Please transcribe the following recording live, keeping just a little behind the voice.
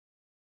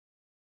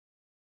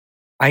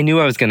I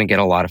knew I was going to get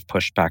a lot of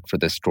pushback for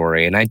this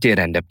story, and I did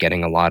end up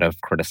getting a lot of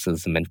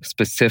criticism. And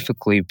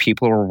specifically,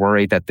 people were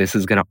worried that this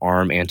is going to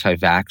arm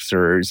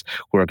anti-vaxxers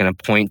who are going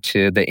to point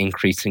to the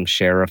increasing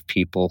share of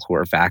people who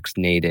are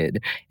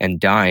vaccinated and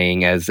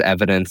dying as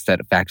evidence that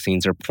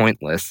vaccines are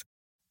pointless.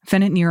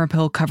 Fennet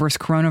Nirapil covers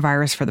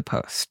coronavirus for The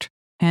Post.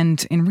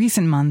 And in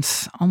recent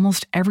months,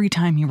 almost every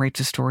time he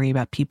writes a story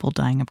about people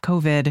dying of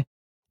COVID,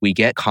 we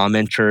get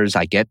commenters,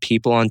 I get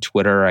people on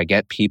Twitter, I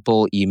get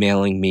people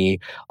emailing me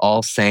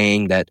all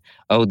saying that,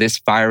 oh, this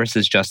virus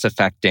is just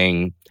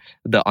affecting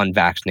the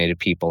unvaccinated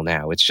people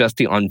now. It's just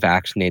the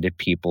unvaccinated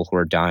people who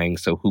are dying,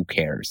 so who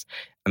cares?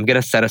 I'm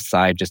going to set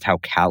aside just how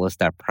callous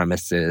that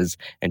premise is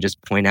and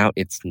just point out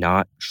it's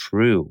not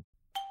true.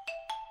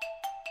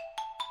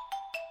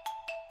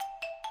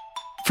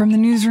 From the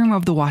newsroom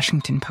of The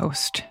Washington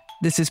Post,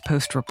 this is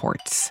Post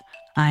Reports.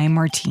 I'm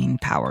Martine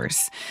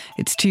Powers.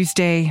 It's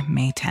Tuesday,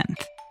 May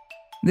 10th.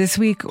 This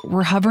week,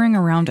 we're hovering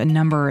around a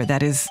number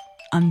that is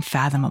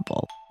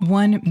unfathomable.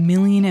 1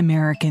 million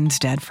Americans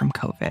dead from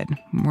COVID.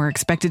 We're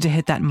expected to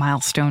hit that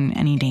milestone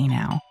any day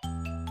now.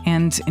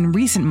 And in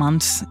recent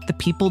months, the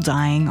people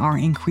dying are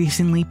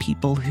increasingly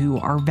people who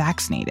are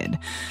vaccinated.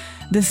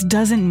 This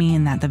doesn't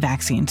mean that the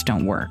vaccines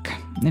don't work.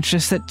 It's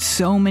just that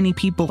so many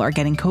people are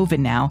getting COVID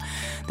now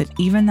that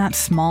even that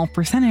small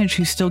percentage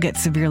who still get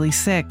severely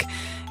sick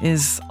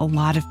is a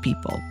lot of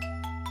people.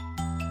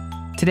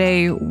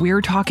 Today,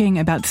 we're talking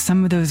about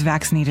some of those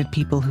vaccinated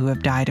people who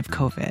have died of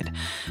COVID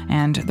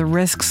and the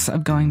risks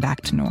of going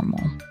back to normal.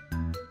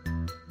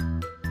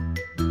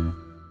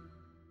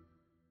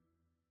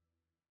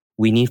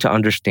 We need to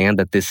understand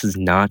that this is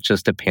not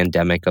just a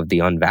pandemic of the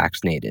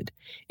unvaccinated.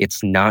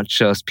 It's not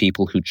just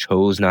people who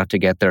chose not to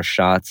get their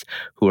shots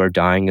who are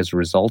dying as a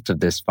result of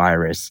this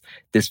virus.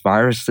 This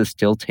virus is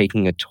still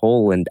taking a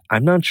toll, and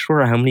I'm not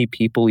sure how many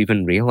people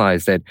even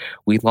realize that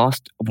we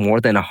lost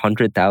more than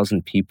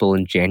 100,000 people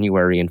in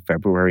January and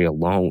February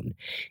alone.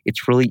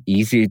 It's really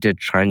easy to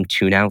try and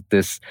tune out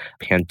this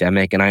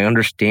pandemic, and I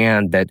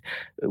understand that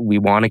we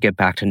want to get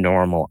back to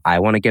normal. I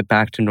want to get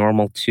back to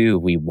normal too.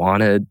 We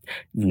want to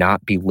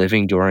not be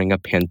living during a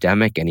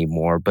pandemic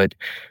anymore, but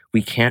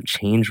we can't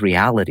change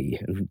reality.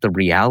 The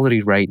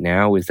reality right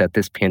now is that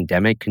this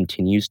pandemic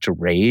continues to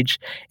rage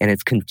and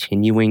it's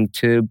continuing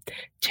to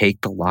take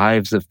the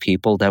lives of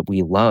people that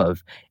we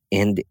love.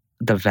 And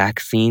the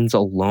vaccines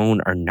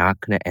alone are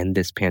not going to end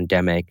this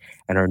pandemic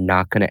and are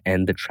not going to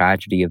end the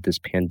tragedy of this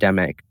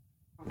pandemic.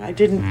 I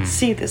didn't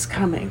see this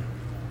coming.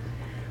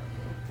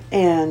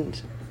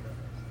 And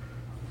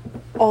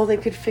all they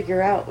could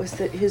figure out was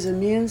that his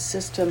immune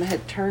system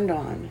had turned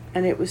on,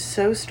 and it was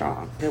so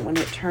strong that when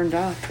it turned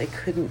off, they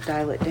couldn't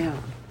dial it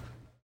down.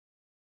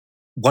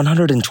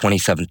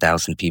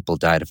 127,000 people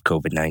died of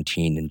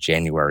COVID-19 in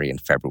January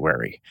and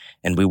February,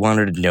 and we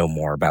wanted to know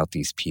more about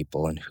these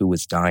people and who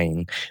was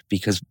dying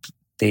because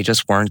they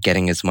just weren't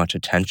getting as much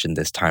attention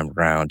this time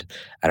around.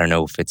 I don't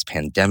know if it's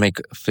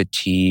pandemic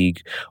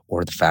fatigue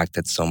or the fact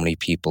that so many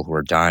people who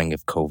are dying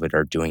of COVID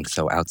are doing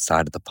so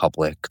outside of the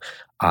public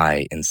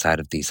eye, inside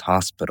of these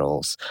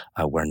hospitals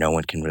where no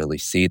one can really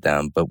see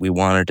them. But we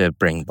wanted to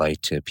bring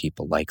light to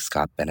people like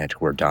Scott Bennett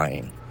who are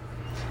dying.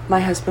 My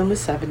husband was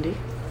 70.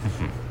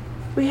 Mm-hmm.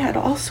 We had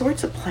all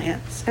sorts of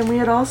plans, and we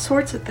had all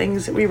sorts of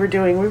things that we were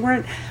doing. We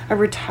weren't a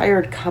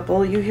retired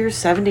couple. You hear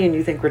 70 and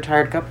you think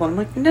retired couple, and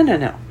I'm like,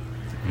 no.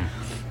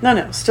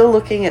 No, still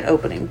looking at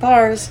opening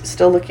bars,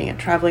 still looking at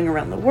traveling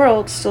around the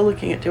world, still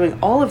looking at doing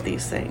all of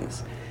these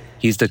things.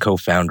 He's the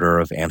co-founder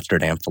of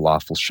Amsterdam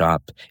Falafel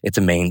Shop. It's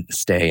a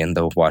mainstay in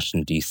the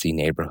Washington, D.C.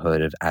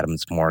 neighborhood of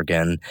Adams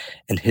Morgan,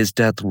 and his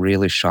death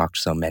really shocked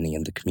so many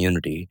in the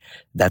community.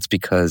 That's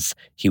because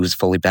he was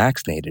fully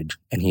vaccinated,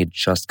 and he had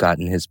just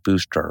gotten his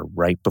booster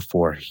right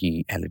before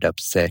he ended up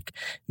sick,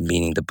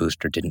 meaning the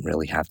booster didn't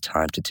really have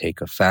time to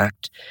take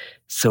effect.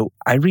 So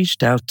I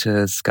reached out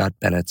to Scott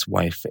Bennett's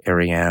wife,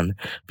 Ariane,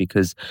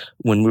 because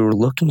when we were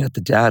looking at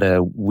the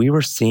data, we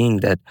were seeing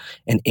that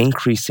an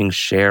increasing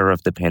share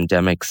of the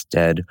pandemic's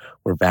dead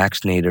were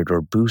vaccinated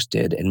or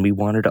boosted, and we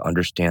wanted to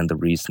understand the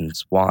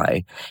reasons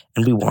why,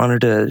 and we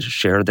wanted to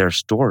share their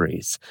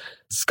stories.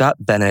 Scott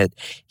Bennett,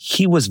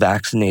 he was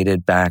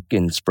vaccinated back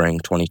in spring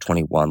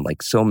 2021,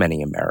 like so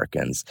many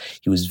Americans.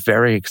 He was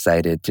very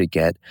excited to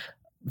get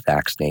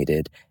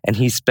vaccinated, and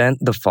he spent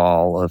the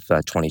fall of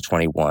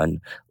 2021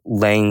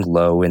 laying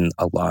low in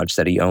a lodge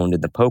that he owned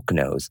in the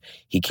Poconos.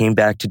 He came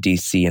back to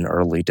D.C. in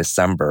early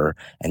December,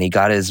 and he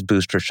got his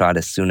booster shot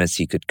as soon as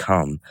he could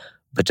come.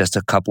 But just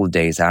a couple of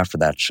days after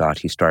that shot,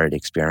 he started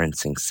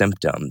experiencing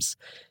symptoms.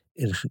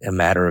 In a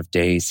matter of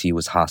days, he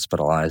was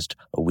hospitalized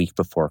a week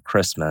before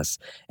Christmas,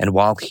 and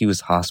while he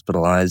was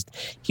hospitalized,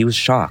 he was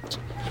shocked.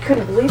 He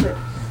couldn't believe it.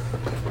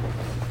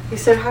 He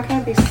said, "How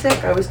can I be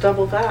sick? I was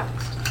double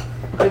vaxxed.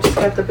 I just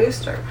got the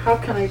booster. How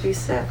can I be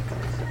sick?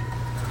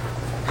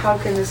 How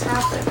can this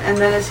happen?" And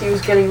then as he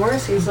was getting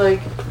worse, he's like,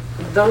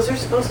 "Those are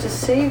supposed to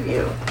save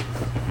you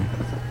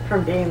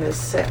from being this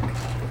sick."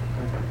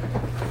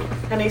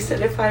 And he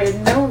said, "If I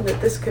had known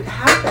that this could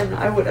happen,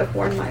 I would have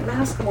worn my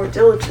mask more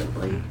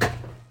diligently."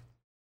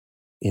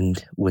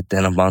 And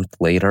within a month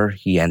later,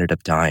 he ended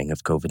up dying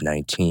of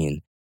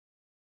COVID-19.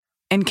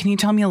 And can you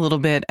tell me a little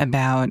bit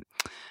about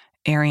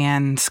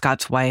Ariane,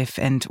 Scott's wife,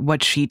 and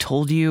what she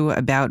told you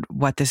about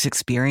what this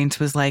experience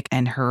was like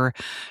and her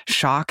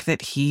shock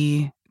that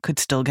he could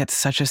still get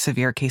such a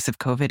severe case of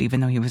COVID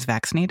even though he was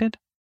vaccinated?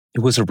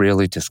 It was a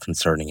really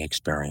disconcerting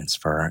experience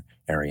for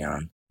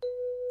Ariane.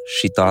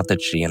 She thought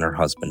that she and her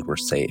husband were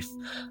safe,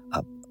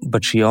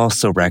 but she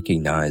also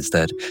recognized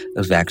that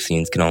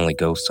vaccines can only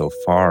go so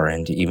far,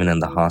 and even in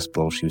the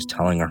hospital, she was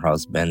telling her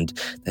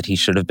husband that he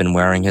should have been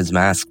wearing his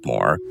mask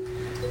more.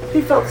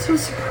 He felt so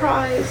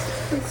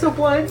surprised and so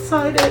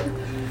blindsided.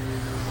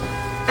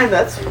 And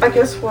that's, I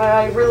guess, why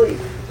I really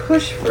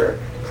push for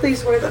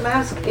please wear the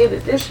mask in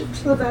addition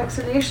to the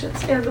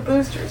vaccinations and the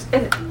boosters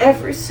and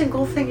every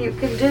single thing you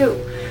can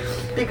do.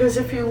 Because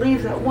if you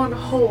leave that one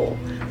hole,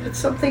 that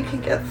something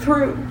can get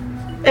through,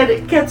 and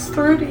it gets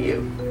through to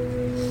you,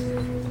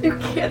 you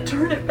can't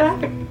turn it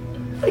back.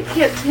 I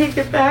can't take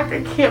it back.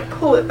 I can't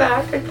pull it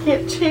back. I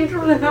can't change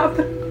what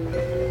happened.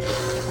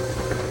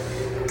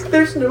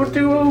 There's no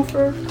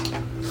do-over.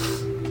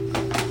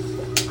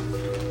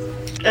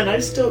 And I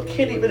still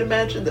can't even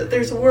imagine that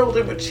there's a world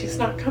in which he's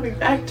not coming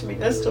back to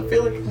me. I still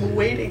feel like I'm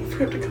waiting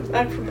for him to come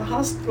back from the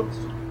hospital.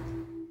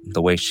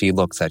 The way she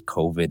looks at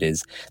COVID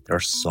is there are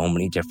so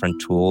many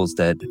different tools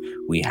that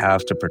we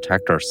have to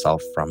protect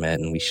ourselves from it,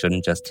 and we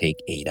shouldn't just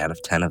take 8 out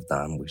of 10 of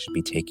them. We should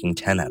be taking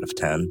 10 out of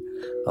 10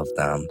 of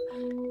them.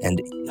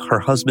 And her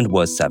husband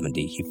was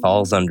 70. He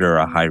falls under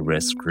a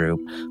high-risk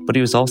group, but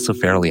he was also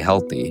fairly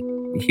healthy.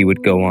 He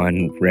would go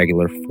on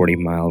regular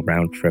 40-mile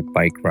round-trip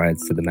bike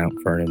rides to the Mount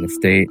Vernon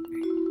estate.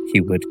 He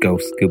would go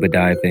scuba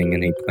diving,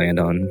 and he planned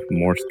on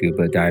more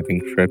scuba diving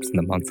trips in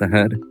the months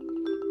ahead.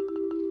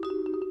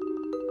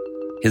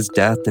 His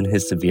death and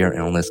his severe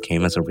illness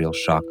came as a real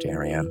shock to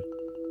Ariane.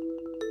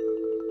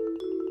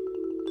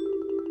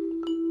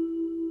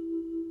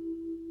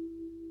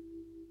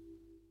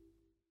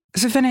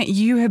 So, Finna,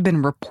 you have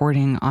been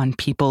reporting on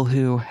people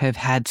who have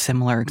had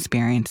similar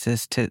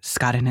experiences to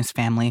Scott and his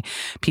family,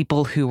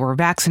 people who were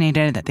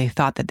vaccinated, that they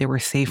thought that they were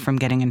safe from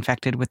getting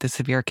infected with a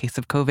severe case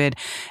of COVID,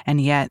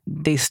 and yet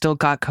they still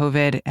got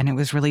COVID, and it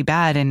was really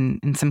bad, and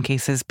in some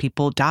cases,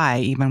 people die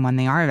even when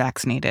they are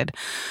vaccinated.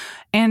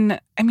 And,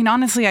 I mean,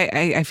 honestly,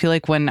 I feel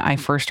like when I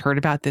first heard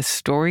about this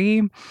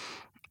story,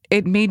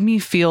 it made me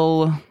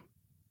feel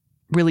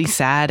really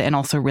sad and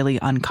also really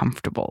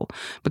uncomfortable,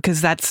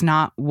 because that's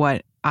not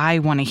what I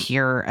want to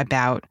hear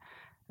about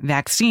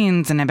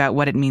vaccines and about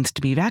what it means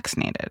to be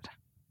vaccinated.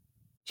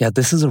 Yeah,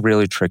 this is a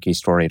really tricky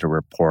story to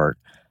report.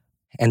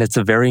 And it's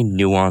a very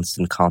nuanced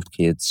and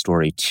complicated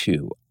story,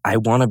 too. I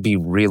want to be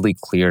really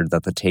clear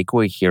that the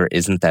takeaway here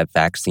isn't that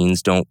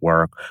vaccines don't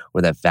work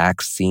or that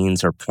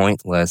vaccines are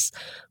pointless,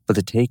 but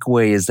the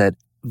takeaway is that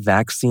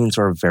vaccines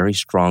are a very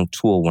strong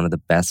tool, one of the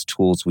best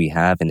tools we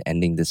have in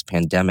ending this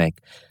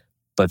pandemic.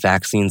 But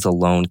vaccines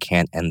alone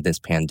can't end this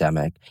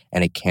pandemic,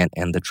 and it can't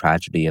end the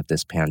tragedy of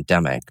this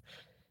pandemic.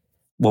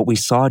 What we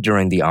saw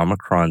during the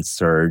Omicron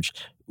surge,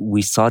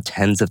 we saw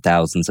tens of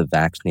thousands of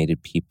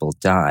vaccinated people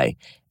die.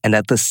 And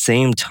at the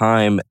same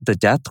time, the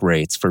death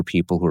rates for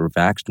people who were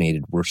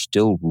vaccinated were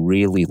still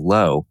really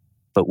low.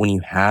 But when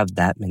you have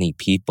that many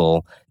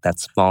people, that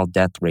small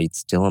death rate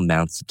still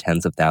amounts to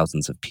tens of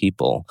thousands of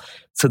people.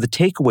 So the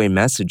takeaway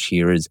message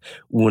here is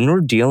when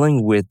we're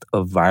dealing with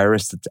a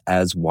virus that's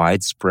as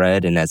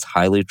widespread and as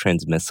highly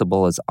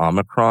transmissible as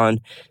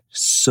Omicron,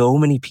 so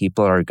many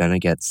people are going to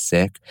get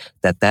sick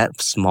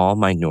that small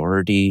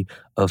minority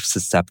of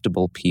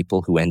susceptible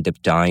people who end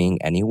up dying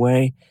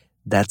anyway,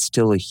 that's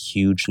still a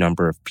huge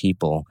number of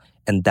people.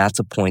 And that's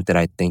a point that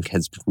I think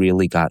has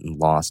really gotten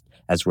lost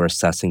as we're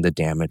assessing the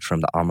damage from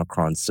the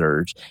Omicron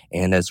surge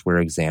and as we're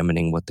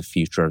examining what the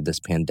future of this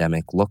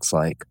pandemic looks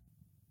like.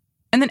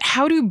 And then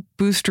how do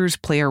boosters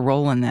play a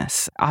role in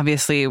this?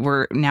 Obviously,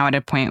 we're now at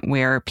a point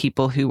where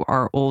people who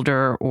are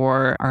older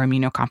or are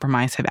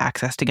immunocompromised have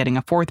access to getting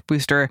a 4th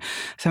booster.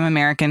 Some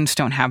Americans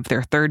don't have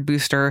their 3rd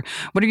booster.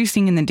 What are you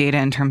seeing in the data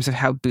in terms of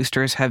how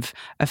boosters have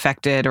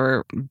affected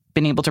or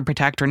been able to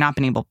protect or not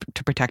been able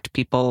to protect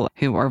people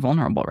who are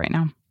vulnerable right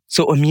now?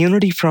 So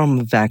immunity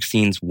from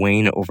vaccines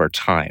wane over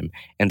time,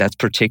 and that's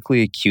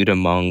particularly acute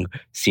among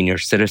senior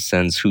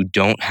citizens who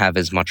don't have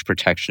as much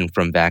protection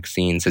from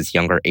vaccines as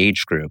younger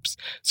age groups.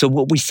 So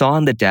what we saw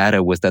in the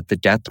data was that the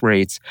death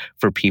rates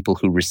for people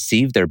who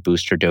received their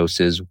booster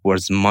doses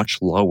was much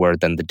lower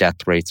than the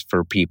death rates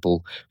for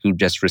people who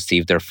just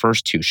received their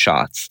first 2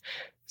 shots.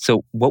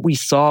 So what we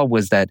saw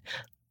was that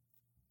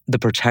the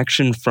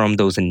protection from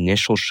those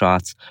initial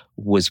shots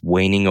was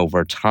waning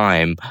over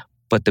time,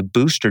 but the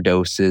booster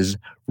doses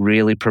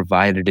really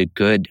provided a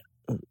good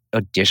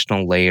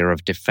additional layer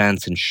of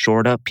defense and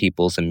shored up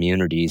people's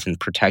immunities and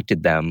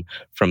protected them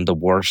from the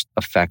worst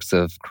effects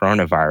of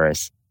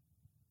coronavirus.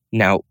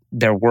 Now,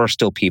 there were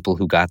still people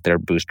who got their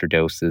booster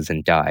doses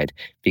and died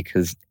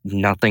because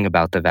nothing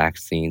about the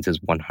vaccines is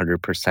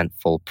 100%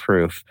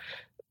 foolproof.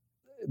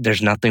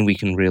 There's nothing we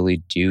can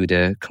really do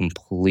to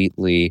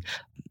completely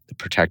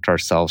protect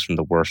ourselves from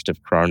the worst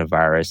of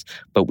coronavirus,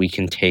 but we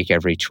can take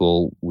every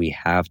tool we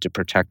have to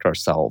protect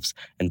ourselves,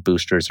 and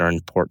boosters are an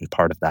important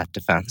part of that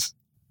defense.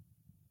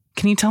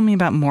 Can you tell me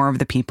about more of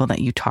the people that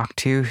you talked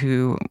to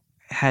who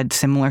had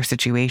similar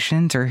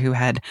situations or who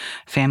had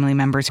family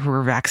members who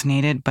were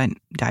vaccinated but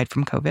died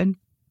from COVID?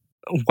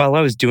 While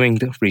I was doing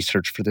the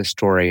research for this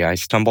story, I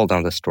stumbled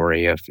on the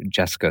story of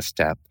Jessica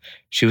Stepp.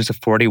 She was a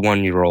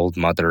 41-year-old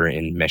mother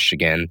in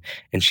Michigan,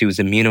 and she was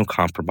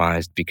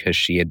immunocompromised because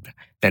she had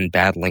been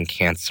battling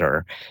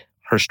cancer.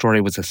 Her story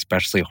was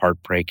especially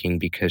heartbreaking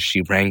because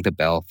she rang the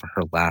bell for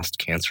her last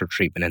cancer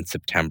treatment in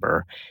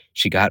September.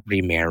 She got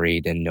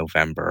remarried in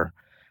November,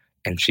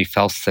 and she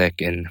fell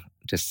sick in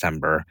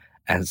December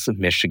as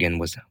Michigan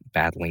was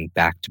battling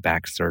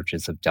back-to-back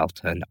surges of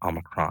Delta and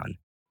Omicron.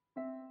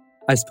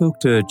 I spoke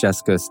to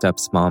Jessica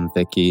Stepp's mom,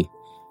 Vicky.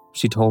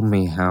 She told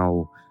me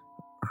how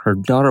her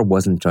daughter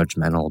wasn't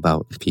judgmental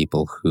about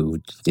people who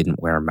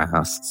didn't wear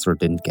masks or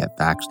didn't get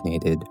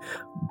vaccinated,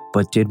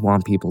 but did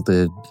want people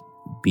to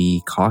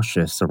be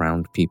cautious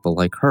around people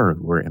like her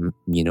who were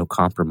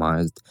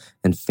immunocompromised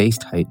and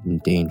faced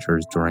heightened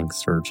dangers during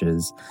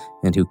surges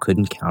and who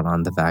couldn't count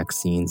on the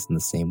vaccines in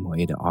the same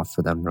way to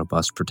offer them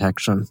robust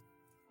protection.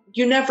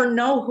 You never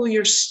know who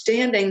you're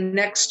standing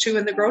next to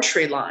in the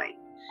grocery line.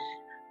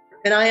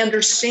 And I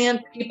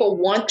understand people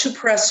want to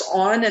press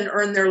on and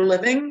earn their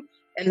living,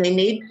 and they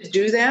need to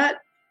do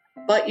that.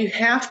 But you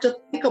have to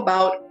think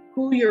about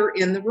who you're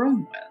in the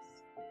room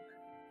with.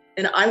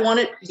 And I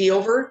want it to be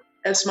over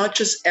as much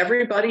as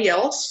everybody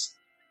else.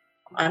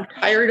 I'm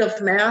tired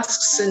of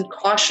masks and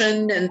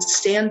caution and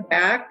stand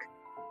back.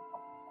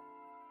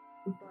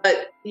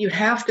 But you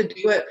have to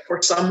do it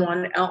for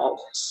someone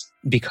else.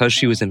 Because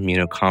she was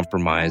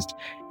immunocompromised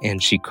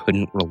and she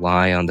couldn't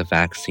rely on the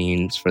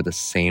vaccines for the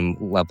same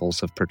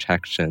levels of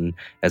protection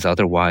as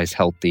otherwise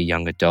healthy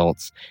young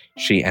adults,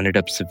 she ended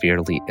up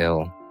severely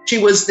ill. She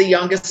was the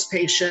youngest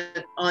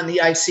patient on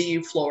the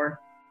ICU floor,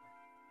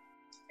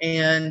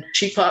 and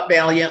she fought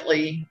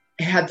valiantly,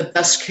 had the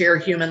best care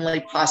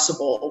humanly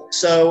possible.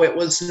 So it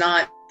was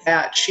not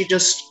that.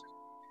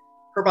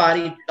 Her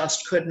body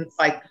just couldn't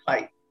fight the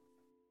fight.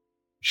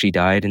 She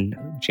died in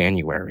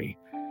January.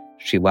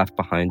 She left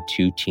behind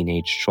 2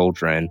 teenage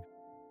children.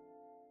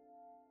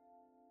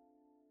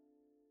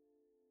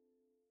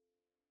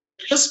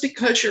 Just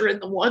because you're in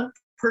the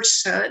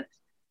 1%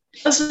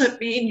 doesn't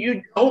mean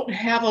you don't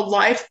have a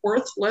life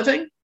worth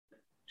living.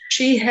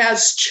 She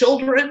has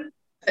children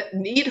that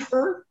need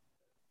her.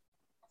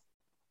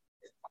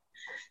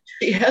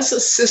 She has a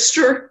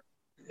sister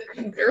that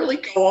can barely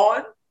go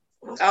on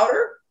without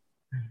her.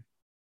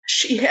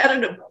 She had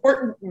an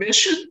important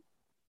mission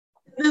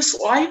in this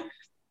life.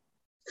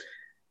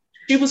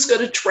 She was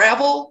going to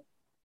travel.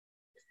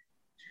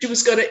 She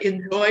was going to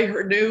enjoy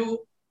her new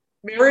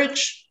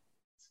marriage.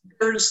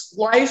 There's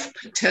life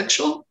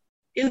potential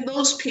in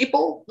those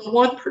people, the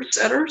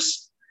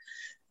 1%ers.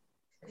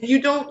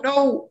 You don't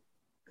know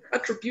the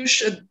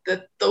contribution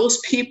that those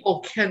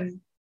people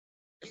can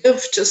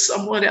give to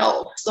someone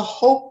else, the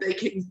hope they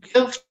can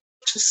give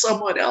to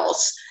someone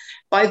else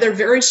by their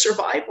very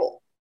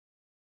survival.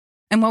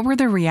 And what were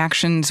the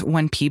reactions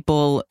when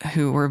people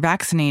who were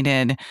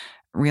vaccinated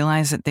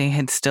realized that they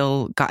had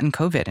still gotten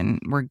COVID and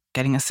were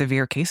getting a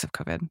severe case of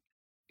COVID?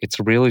 It's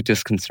a really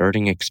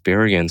disconcerting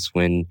experience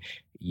when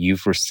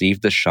you've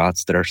received the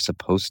shots that are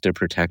supposed to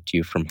protect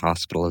you from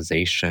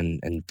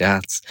hospitalization and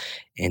deaths,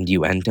 and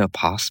you end up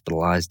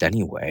hospitalized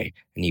anyway,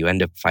 and you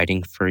end up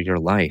fighting for your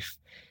life.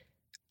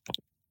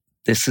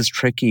 This is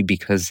tricky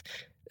because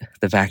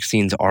the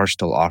vaccines are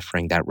still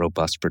offering that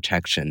robust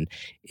protection.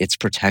 It's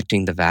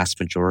protecting the vast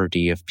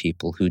majority of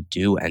people who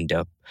do end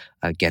up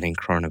getting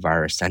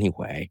coronavirus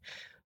anyway.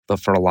 But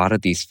for a lot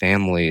of these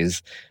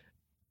families,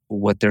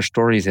 what their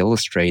stories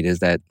illustrate is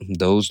that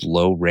those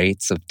low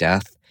rates of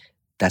death,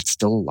 that's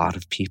still a lot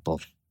of people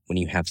when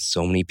you have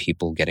so many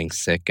people getting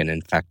sick and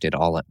infected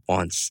all at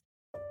once.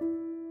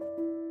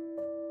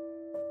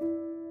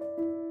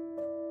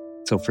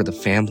 So for the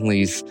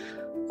families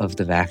of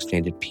the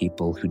vaccinated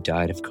people who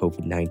died of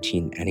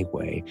COVID-19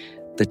 anyway,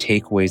 the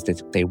takeaways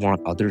that they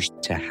want others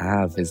to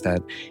have is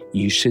that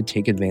you should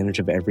take advantage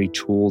of every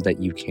tool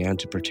that you can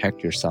to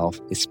protect yourself,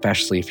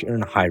 especially if you're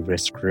in a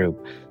high-risk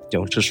group.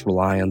 Don't just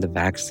rely on the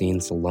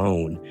vaccines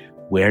alone.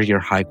 Wear your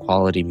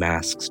high-quality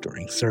masks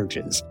during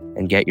surges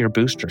and get your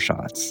booster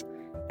shots.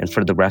 And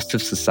for the rest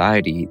of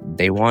society,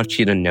 they want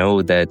you to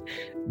know that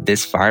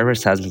this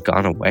virus hasn't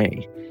gone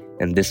away,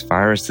 and this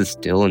virus is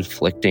still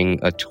inflicting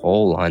a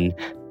toll on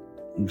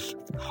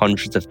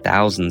hundreds of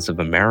thousands of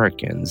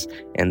Americans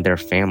and their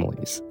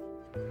families.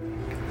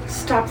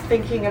 Stop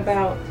thinking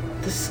about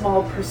the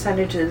small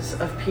percentages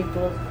of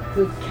people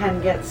who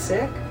can get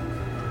sick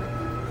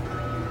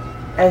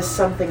as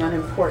something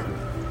unimportant.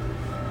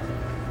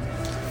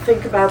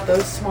 Think about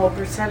those small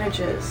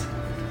percentages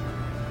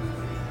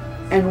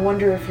and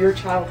wonder if your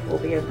child will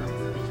be in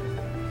them.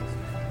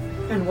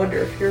 And wonder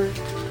if your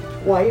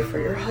wife or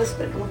your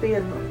husband will be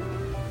in them.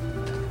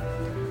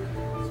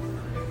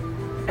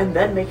 And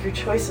then make your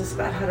choices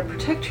about how to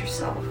protect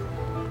yourself.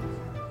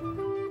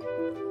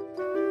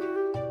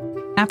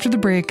 After the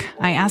break,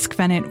 I ask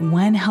Bennett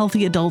when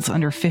healthy adults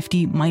under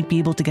 50 might be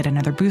able to get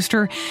another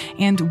booster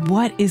and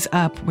what is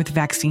up with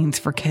vaccines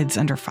for kids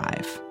under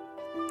 5.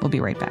 We'll be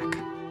right back.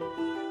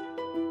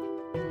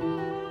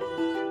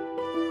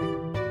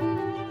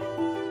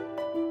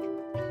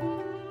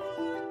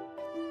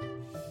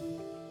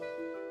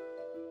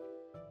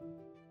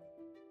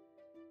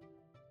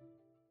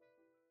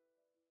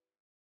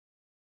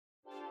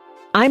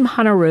 I'm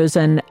Hannah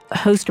Rosen,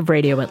 host of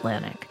Radio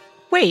Atlantic.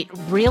 Wait,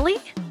 really?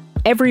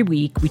 Every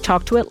week, we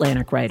talk to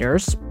Atlantic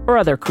writers or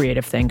other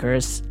creative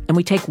thinkers, and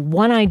we take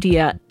one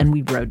idea and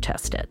we road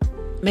test it.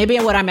 Maybe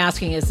what I'm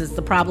asking is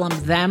the problem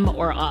them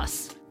or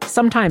us?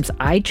 Sometimes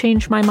I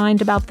change my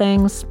mind about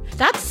things.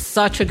 That's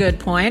such a good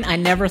point. I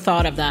never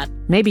thought of that.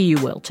 Maybe you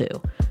will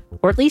too.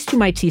 Or at least you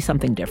might see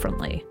something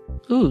differently.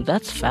 Ooh,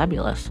 that's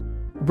fabulous.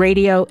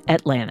 Radio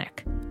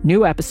Atlantic.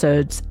 New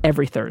episodes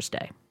every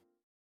Thursday.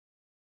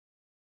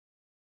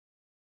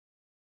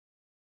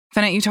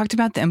 Bennett, you talked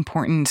about the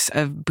importance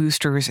of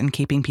boosters and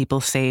keeping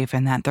people safe,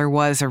 and that there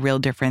was a real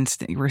difference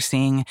that you were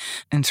seeing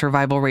in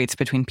survival rates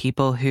between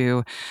people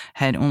who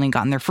had only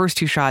gotten their first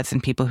 2 shots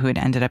and people who had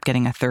ended up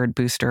getting a 3rd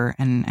booster.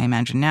 And I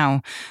imagine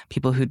now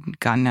people who'd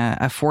gotten a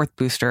 4th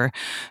booster.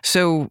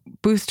 So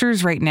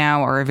boosters right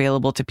now are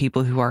available to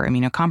people who are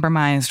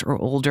immunocompromised or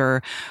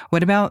older.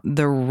 What about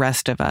the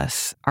rest of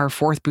us? Are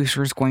 4th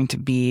boosters going to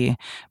be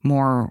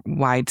more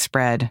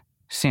widespread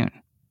soon?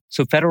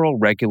 So federal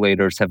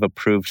regulators have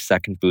approved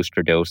second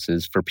booster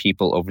doses for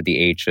people over the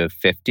age of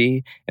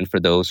 50 and for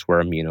those who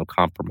are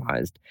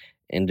immunocompromised.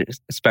 And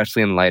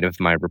especially in light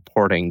of my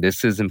reporting,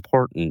 this is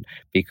important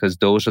because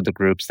those are the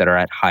groups that are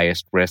at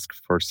highest risk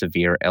for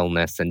severe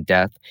illness and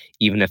death,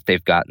 even if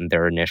they've gotten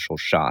their initial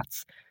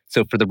shots.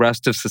 So for the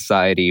rest of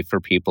society, for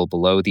people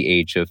below the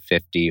age of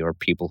 50 or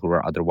people who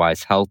are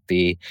otherwise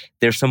healthy,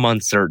 there's some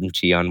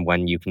uncertainty on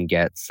when you can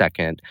get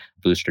second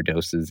booster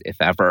doses, if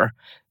ever.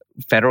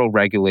 Federal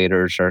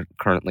regulators are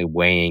currently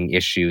weighing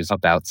issues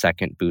about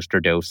second booster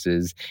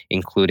doses,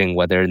 including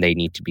whether they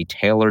need to be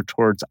tailored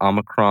towards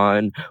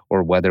Omicron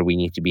or whether we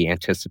need to be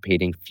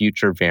anticipating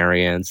future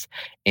variants,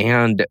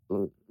 and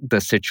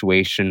the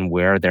situation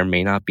where there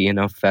may not be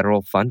enough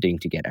federal funding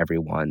to get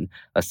everyone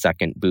a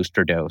second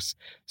booster dose.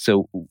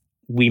 So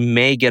we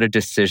may get a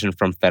decision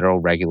from federal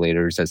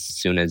regulators as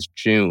soon as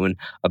June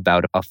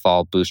about a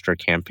fall booster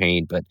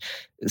campaign, but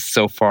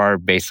so far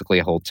basically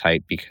hold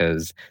tight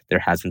because there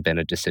hasn't been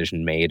a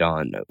decision made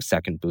on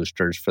second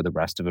boosters for the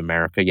rest of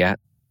America yet.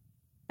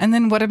 And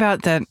then what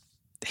about the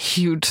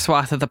huge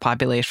swath of the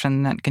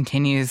population that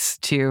continues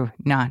to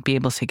not be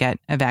able to get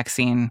a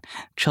vaccine,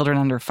 children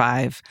under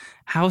 5?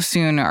 How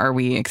soon are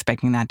we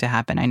expecting that to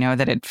happen? I know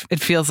that it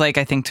feels like,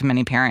 I think to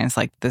many parents,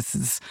 like this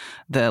is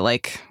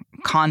the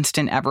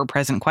constant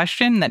ever-present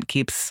question that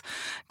keeps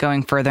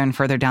going further and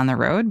further down the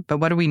road. But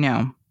what do we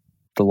know?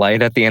 The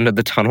light at the end of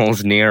the tunnel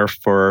is near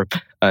for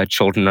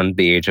children under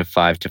the age of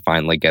 5 to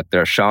finally get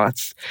their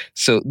shots.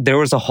 So there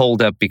was a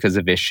holdup because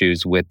of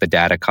issues with the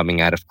data coming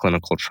out of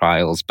clinical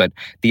trials, but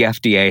the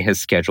FDA has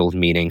scheduled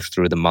meetings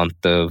through the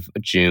month of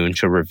June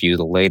to review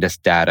the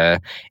latest data,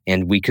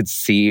 and we could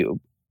see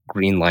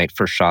green light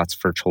for shots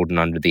for children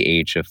under the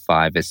age of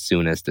 5 as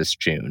soon as this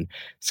June.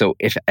 So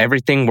if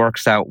everything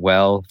works out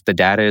well, if the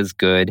data is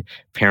good,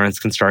 parents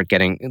can start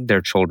getting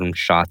their children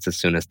shots as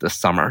soon as this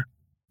summer.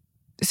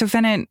 So,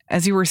 Bennett,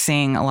 as you were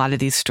saying, a lot of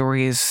these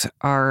stories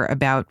are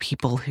about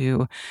people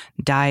who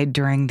died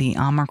during the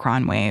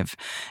Omicron wave.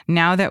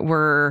 Now that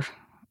we're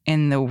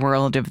in the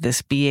world of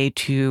this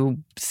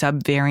BA2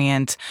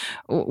 subvariant,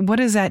 what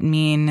does that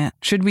mean?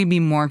 Should we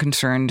be more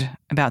concerned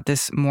about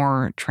this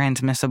more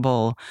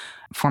transmissible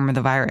form of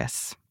the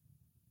virus?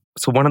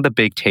 So one of the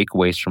big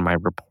takeaways from my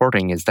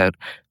reporting is that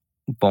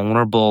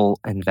vulnerable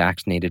and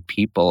vaccinated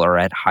people are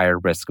at higher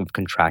risk of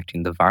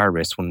contracting the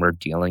virus when we're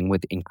dealing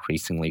with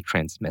increasingly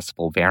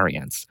transmissible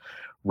variants.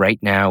 Right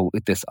now,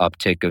 with this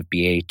uptick of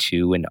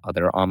BA2 and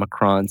other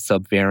Omicron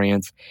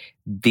subvariants,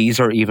 these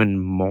are even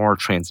more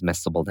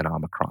transmissible than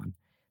Omicron.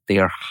 They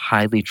are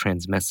highly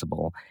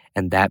transmissible,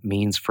 and that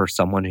means for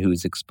someone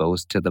who's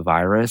exposed to the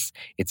virus,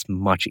 it's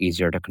much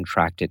easier to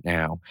contract it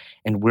now.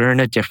 And we're in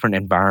a different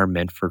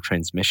environment for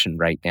transmission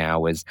right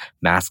now as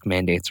mask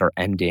mandates are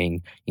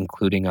ending,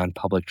 including on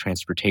public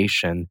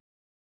transportation.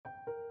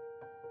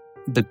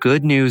 The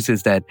good news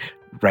is that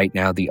right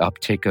now the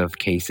uptick of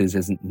cases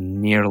isn't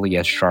nearly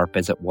as sharp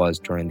as it was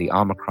during the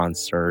Omicron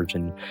surge,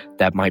 and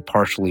that might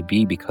partially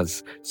be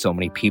because so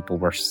many people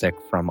were sick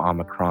from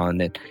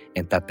Omicron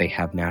and that they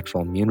have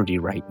natural immunity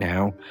right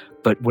now.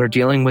 But we're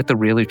dealing with a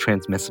really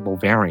transmissible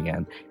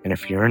variant, and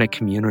if you're in a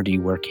community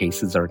where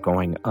cases are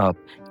going up,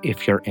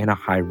 if you're in a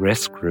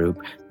high-risk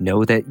group,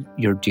 know that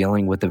you're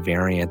dealing with a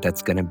variant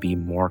that's going to be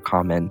more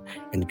common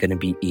and going to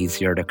be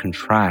easier to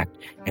contract,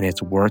 and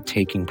it's worth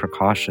taking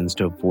precautions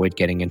to avoid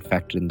getting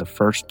infected in the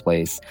first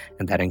place,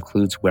 and that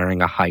includes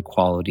wearing a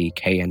high-quality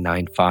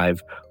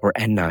KN95 or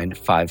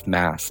N95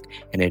 mask,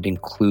 and it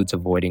includes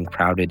avoiding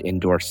crowded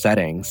indoor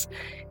settings.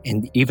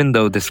 And even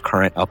though this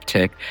current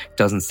uptick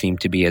doesn't seem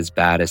to be as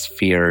bad as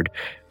feared,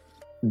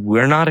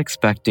 We're not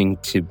expecting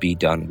to be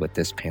done with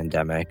this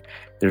pandemic.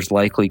 There's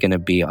likely going to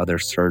be other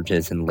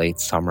surges in late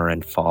summer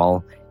and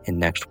fall and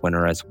next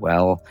winter as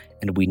well,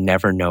 and we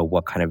never know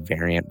what kind of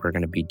variant we're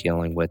going to be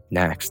dealing with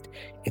next.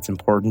 It's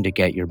important to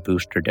get your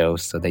booster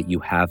dose so that you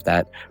have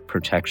that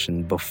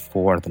protection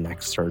before the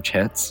next surge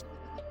hits.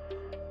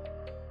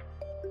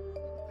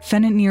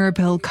 Fenit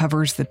Nirapil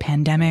covers the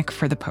pandemic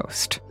for The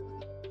Post.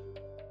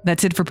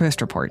 That's it for Post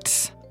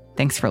Reports.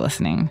 Thanks for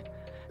listening.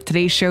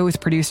 Today's show was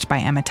produced by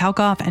Emma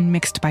Talkoff and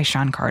mixed by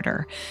Sean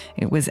Carter.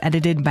 It was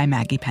edited by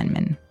Maggie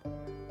Penman.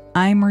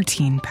 I'm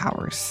Martine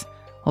Powers.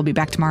 We'll be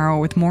back tomorrow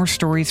with more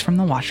stories from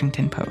the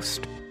Washington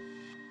Post.